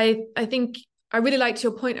I think I really liked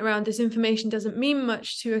your point around this information doesn't mean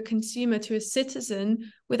much to a consumer, to a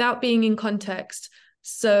citizen, without being in context.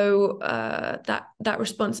 So that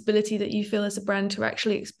responsibility that you feel as a brand to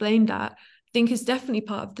actually explain that think is definitely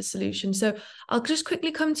part of the solution. So I'll just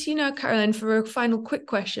quickly come to you now, Caroline, for a final quick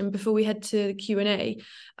question before we head to the Q&A.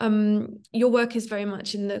 Your work is very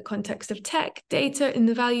much in the context of tech, data in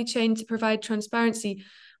the value chain to provide transparency.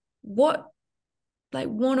 What, like,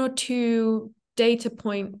 one or two data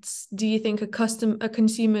points do you think a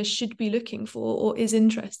consumer should be looking for or is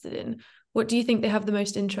interested in? What do you think they have the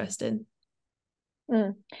most interest in?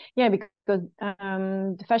 Yeah, because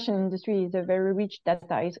the fashion industry is a very rich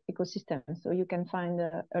data ecosystem. So you can find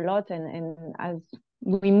a lot. And as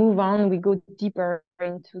we move on, we go deeper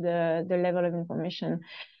into the level of information.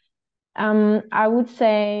 I would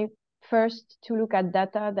say first to look at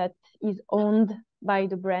data that is owned by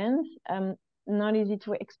the brand. Not easy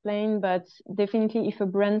to explain, but definitely if a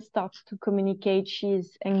brand starts to communicate, she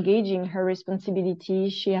is engaging her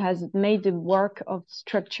responsibility. She has made the work of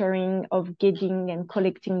structuring, of getting and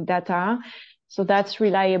collecting data. So that's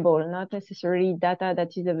reliable, not necessarily data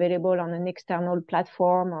that is available on an external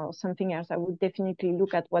platform or something else. I would definitely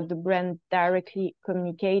look at what the brand directly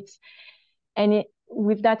communicates. And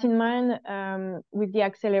with that in mind, with the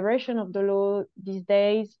acceleration of the law these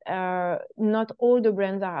days, not all the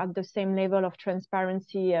brands are at the same level of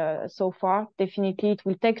transparency so far. Definitely, it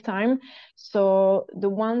will take time. So the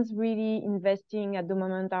ones really investing at the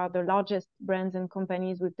moment are the largest brands and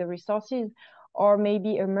companies with the resources, or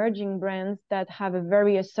maybe emerging brands that have a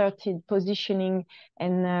very asserted positioning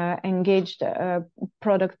and engaged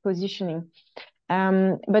product positioning.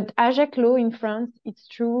 But AJAC law in France, it's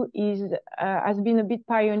true, has been a bit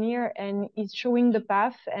pioneer and is showing the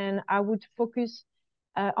path. And I would focus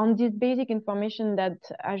on this basic information that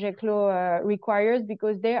AJAC law requires,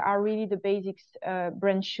 because they are really the basics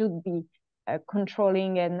brands should be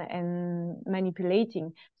controlling and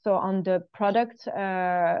manipulating. So on the product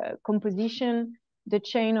composition, the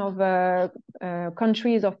chain of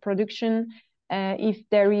countries of production, if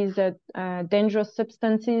there is dangerous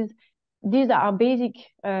substances, these are basic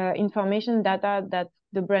information data that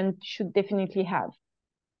the brand should definitely have.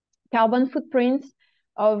 Carbon footprints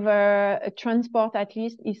of transport, at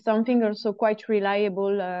least, is something also quite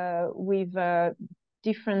reliable with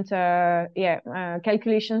different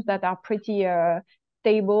calculations that are pretty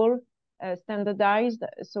stable, standardized.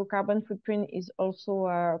 So carbon footprint is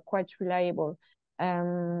also quite reliable.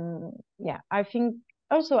 I think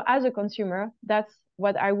also as a consumer, that's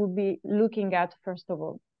what I would be looking at first of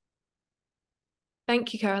all.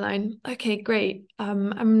 Thank you, Caroline. Okay, great.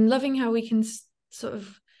 I'm loving how we can sort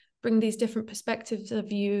of bring these different perspectives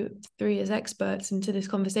of you three as experts into this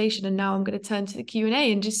conversation. And now I'm going to turn to the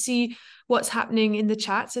Q&A and just see what's happening in the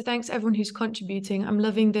chat. So thanks everyone who's contributing. I'm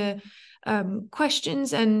loving the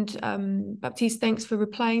questions, and Baptiste, thanks for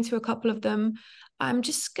replying to a couple of them. I'm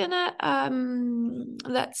just gonna,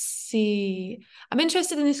 let's see. I'm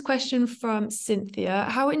interested in this question from Cynthia.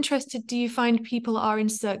 How interested do you find people are in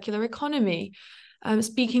circular economy?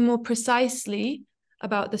 Speaking more precisely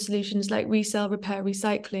about the solutions like resale, repair,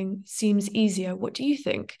 recycling seems easier. What do you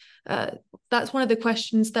think? That's one of the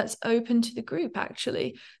questions that's open to the group,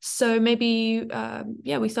 actually. So maybe,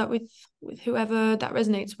 we start with whoever that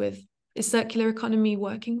resonates with. Is circular economy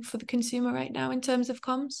working for the consumer right now in terms of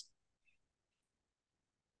comms?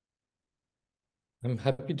 I'm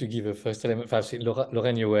happy to give a first element. Perhaps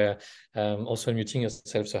Lorraine, you were also unmuting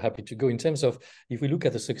yourself, so happy to go. In terms of, if we look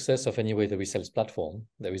at the success of anyway the resales platform,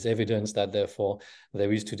 there is evidence that therefore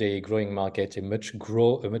there is today a growing market, a much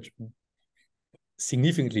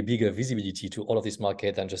significantly bigger visibility to all of this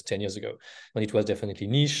market than just 10 years ago, when it was definitely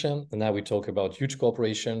niche. And now we talk about huge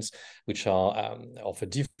corporations, which are of a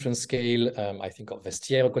different scale. I think of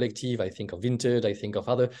Vestiaire Collective, I think of Vinted, I think of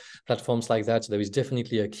other platforms like that. So there is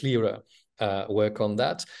definitely a clearer work on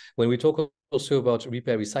that. When we talk also about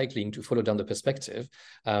repair recycling, to follow down the perspective,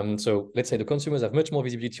 so let's say the consumers have much more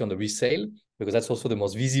visibility on the resale, because that's also the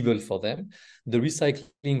most visible for them. The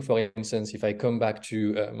recycling, for instance, if I come back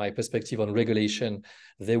to my perspective on regulation,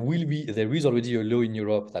 there is already a law in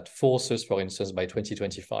Europe that forces, for instance, by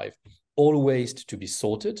 2025, all waste to be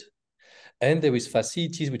sorted. And there is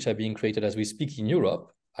facilities which are being created as we speak in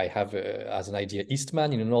Europe. I have, as an idea,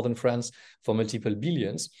 Eastman in northern France for multiple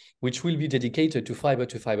billions, which will be dedicated to fiber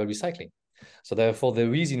recycling. So therefore,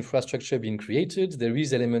 there is infrastructure being created. There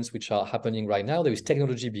is elements which are happening right now. There is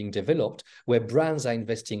technology being developed where brands are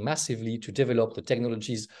investing massively to develop the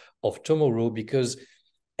technologies of tomorrow, because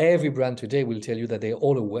every brand today will tell you that they're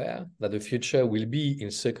all aware that the future will be in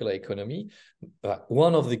circular economy.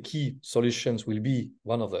 One of the key solutions will be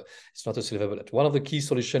it's not a silver bullet. One of the key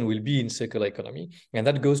solutions will be in circular economy, and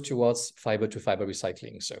that goes towards fiber-to-fiber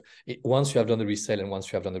recycling. So once you have done the resale and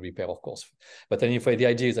once you have done the repair, of course. But then the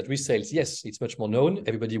idea is that resales, yes, it's much more known.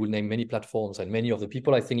 Everybody will name many platforms, and many of the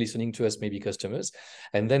people I think listening to us may be customers.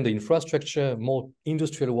 And then the infrastructure, more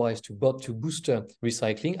industrial-wise, to boost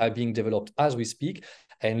recycling are being developed as we speak,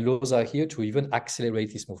 and laws are here to even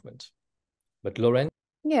accelerate this movement. But Lauren?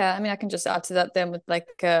 Yeah, I mean, I can just add to that then with like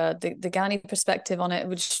the Ganni perspective on it,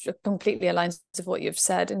 which completely aligns with what you've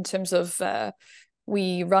said in terms of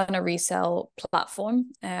we run a resale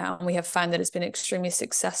platform and we have found that it's been extremely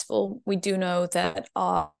successful. We do know that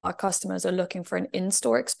our customers are looking for an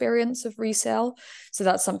in-store experience of resale. So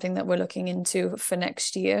that's something that we're looking into for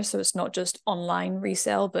next year. So it's not just online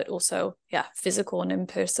resale, but also, physical and in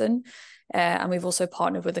person. And we've also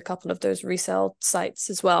partnered with a couple of those resale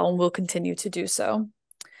sites as well, and we'll continue to do so.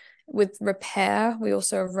 With repair, we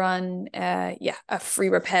also run a free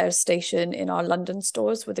repair station in our London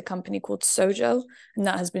stores with a company called Sojo, and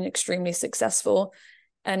that has been extremely successful.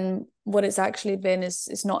 And what it's actually been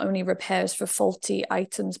is not only repairs for faulty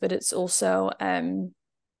items, but it's also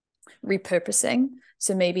repurposing.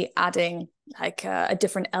 So maybe adding like a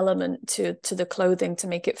different element to the clothing to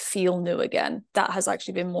make it feel new again. That has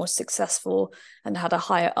actually been more successful and had a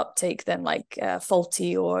higher uptake than like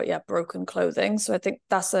faulty or broken clothing. So I think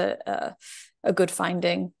that's a good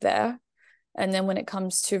finding there. And then when it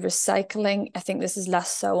comes to recycling, I think this is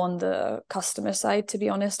less so on the customer side, to be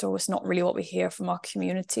honest, or it's not really what we hear from our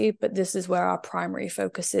community, but this is where our primary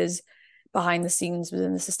focus is behind the scenes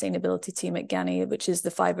within the sustainability team at Ganni, which is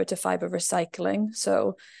the fiber-to-fiber recycling.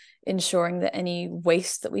 So ensuring that any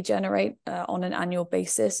waste that we generate on an annual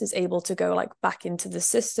basis is able to go like back into the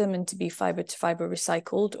system and to be fiber-to-fiber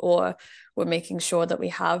recycled, or we're making sure that we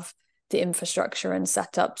have the infrastructure and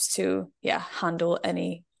setups to handle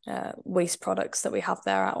any waste products that we have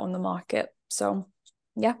there out on the market. So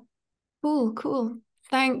Cool.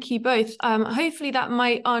 Thank you both. Hopefully that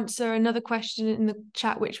might answer another question in the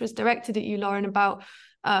chat, which was directed at you, Lauren, about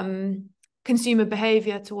consumer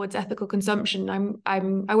behavior towards ethical consumption.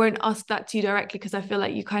 I won't ask that to you directly because I feel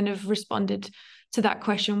like you kind of responded to that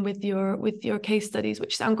question with your case studies,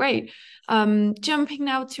 which sound great. Jumping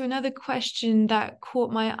now to another question that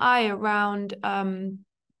caught my eye around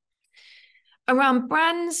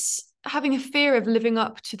brands having a fear of living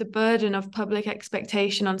up to the burden of public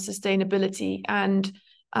expectation on sustainability. And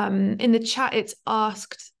in the chat, it's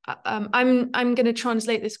asked, I'm going to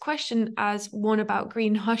translate this question as one about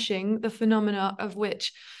green hushing, the phenomena of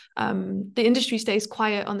which the industry stays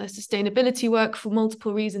quiet on their sustainability work for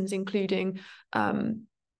multiple reasons, including,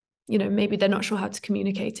 maybe they're not sure how to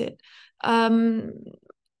communicate it.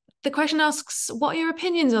 The question asks, what are your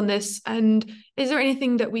opinions on this? And is there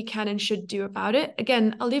anything that we can and should do about it?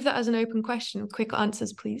 Again, I'll leave that as an open question. Quick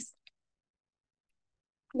answers, please.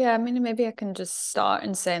 Yeah, I mean, maybe I can just start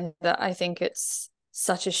in saying that I think it's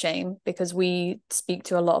such a shame because we speak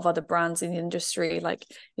to a lot of other brands in the industry. Like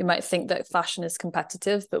you might think that fashion is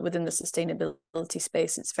competitive, but within the sustainability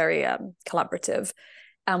space, it's very collaborative.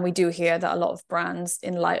 And we do hear that a lot of brands,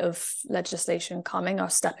 in light of legislation coming, are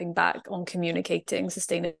stepping back on communicating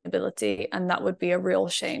sustainability. And that would be a real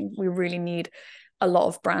shame. We really need a lot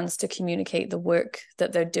of brands to communicate the work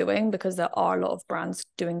that they're doing, because there are a lot of brands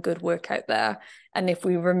doing good work out there. And if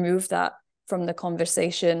we remove that from the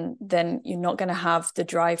conversation, then you're not going to have the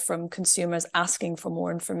drive from consumers asking for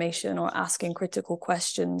more information or asking critical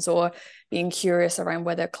questions or being curious around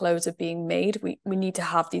where their clothes are being made. We need to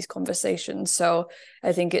have these conversations. So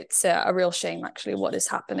I think it's a real shame, actually, what is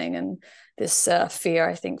happening. And this fear,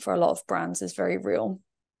 I think, for a lot of brands is very real.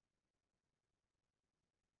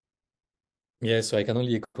 Yeah, so I can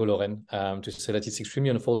only echo Lauren to say that it's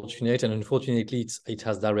extremely unfortunate, and unfortunately, it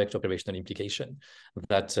has direct operational implication.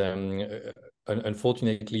 That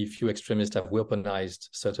unfortunately, few extremists have weaponized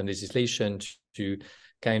certain legislation to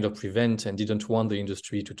kind of prevent and didn't want the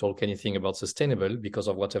industry to talk anything about sustainable because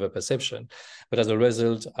of whatever perception. But as a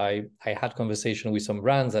result, I had conversation with some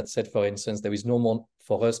brands that said, for instance, there is no more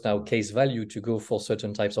for us now case value to go for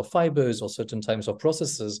certain types of fibers or certain types of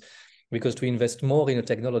processes, because to invest more in a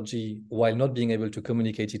technology while not being able to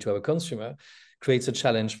communicate it to our consumer creates a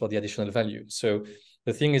challenge for the additional value. So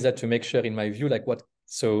the thing is that to make sure, in my view,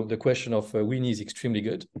 so the question of winning is extremely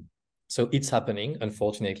good. So it's happening,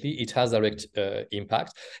 unfortunately. It has direct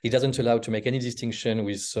impact. It doesn't allow to make any distinction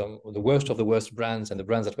with the worst of the worst brands and the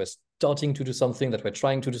brands that were starting to do something, that were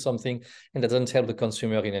trying to do something, and that doesn't help the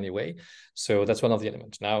consumer in any way. So that's one of the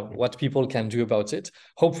elements. Now, what people can do about it,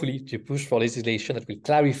 hopefully to push for legislation that will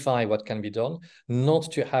clarify what can be done,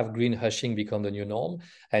 not to have green hushing become the new norm,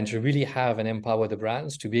 and to really have and empower the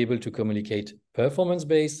brands to be able to communicate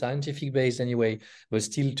performance-based, scientific-based anyway, but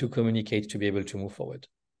still to communicate to be able to move forward.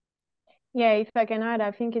 Yeah, if I can add,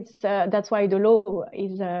 I think it's that's why the law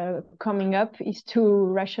is coming up, is to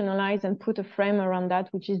rationalize and put a frame around that,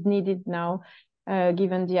 which is needed now,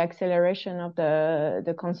 given the acceleration of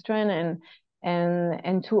the constraint,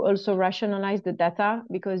 and to also rationalize the data,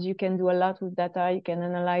 because you can do a lot with data, you can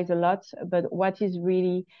analyze a lot, but what is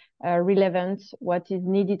really relevant, what is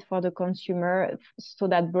needed for the consumer, so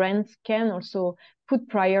that brands can also put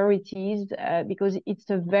priorities, because it's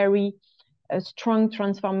a very strong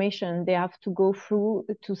transformation they have to go through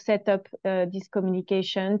to set up this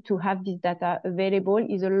communication, to have this data available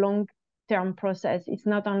is a long-term process. It's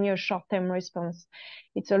not only a short-term response.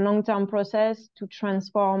 It's a long-term process to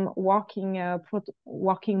transform working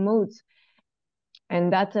modes.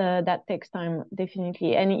 And that takes time,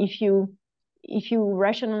 definitely. And if you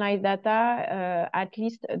rationalize data, at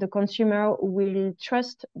least the consumer will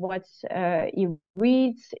trust what he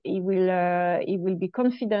reads. He will be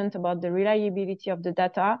confident about the reliability of the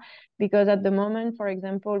data, because at the moment, for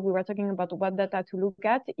example, we were talking about what data to look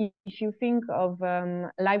at. If you think of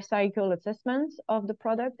life cycle assessments of the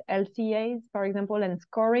product, LCAs, for example, and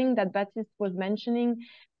scoring that Baptiste was mentioning,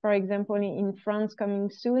 for example, in France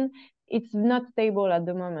coming soon, it's not stable at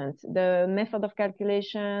the moment. The method of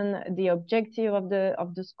calculation, the objective of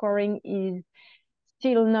the scoring is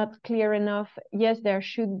still not clear enough. Yes, there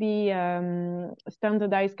should be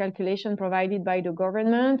standardized calculation provided by the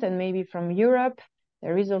government and maybe from Europe.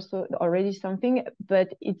 There is also already something, but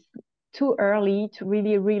it's too early to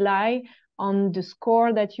really rely on the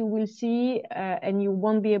score that you will see, and you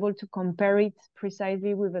won't be able to compare it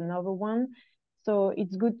precisely with another one. So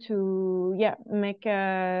it's good to make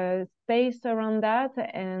a space around that,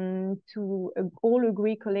 and to all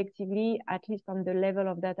agree collectively, at least on the level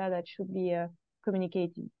of data that should be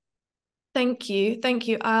communicated. Thank you.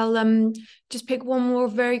 I'll just pick one more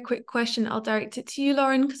very quick question. I'll direct it to you,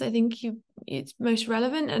 Lauren, because I think it's most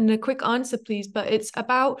relevant, and a quick answer, please. But it's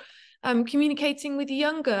about communicating with a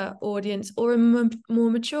younger audience or a more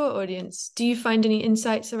mature audience. Do you find any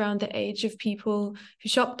insights around the age of people who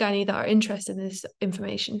shop Ganni that are interested in this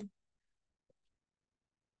information?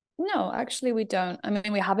 No, actually we don't. I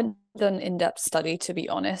mean, we haven't done in-depth study, to be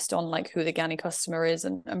honest, on like who the Ganni customer is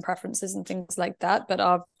and preferences and things like that. But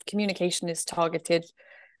our communication is targeted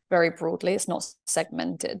very broadly. It's not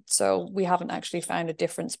segmented. So we haven't actually found a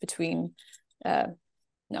difference between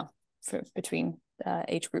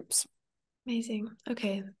age groups. Amazing.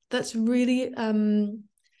 Okay, that's really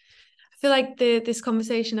I feel like this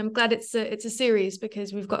conversation, I'm glad it's a series,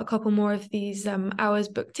 because we've got a couple more of these hours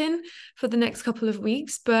booked in for the next couple of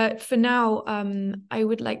weeks. But for now, I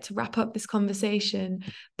would like to wrap up this conversation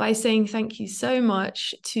by saying thank you so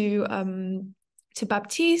much to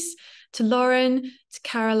Baptiste, to Lauren, to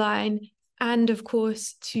Caroline, and of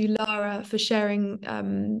course to Lara for sharing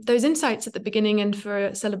those insights at the beginning, and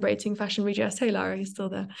for celebrating Fashion Redressed. Hey Lara, you're still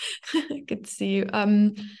there. Good to see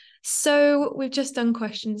you. So we've just done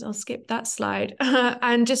questions. I'll skip that slide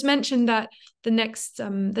and just mention that the next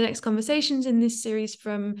conversations in this series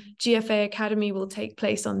from GFA Academy will take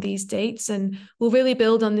place on these dates, and we'll really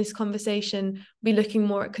build on this conversation, be looking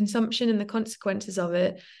more at consumption and the consequences of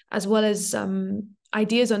it, as well as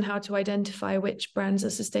ideas on how to identify which brands are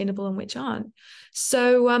sustainable and which aren't.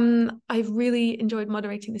 So I've really enjoyed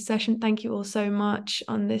moderating this session. Thank you all so much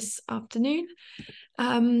on this afternoon.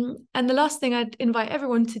 And the last thing I'd invite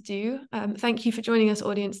everyone to do, thank you for joining us,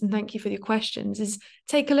 audience, and thank you for your questions, is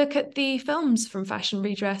take a look at the films from Fashion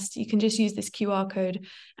Redressed. You can just use this QR code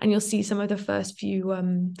and you'll see some of the first few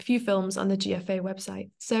films on the GFA website.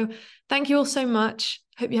 So thank you all so much.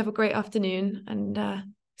 Hope you have a great afternoon, and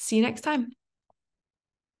see you next time.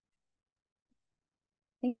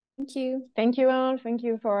 Thank you. Thank you all. Thank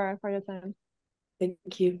you for your time.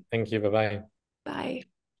 Thank you. Thank you. Bye-bye. Bye.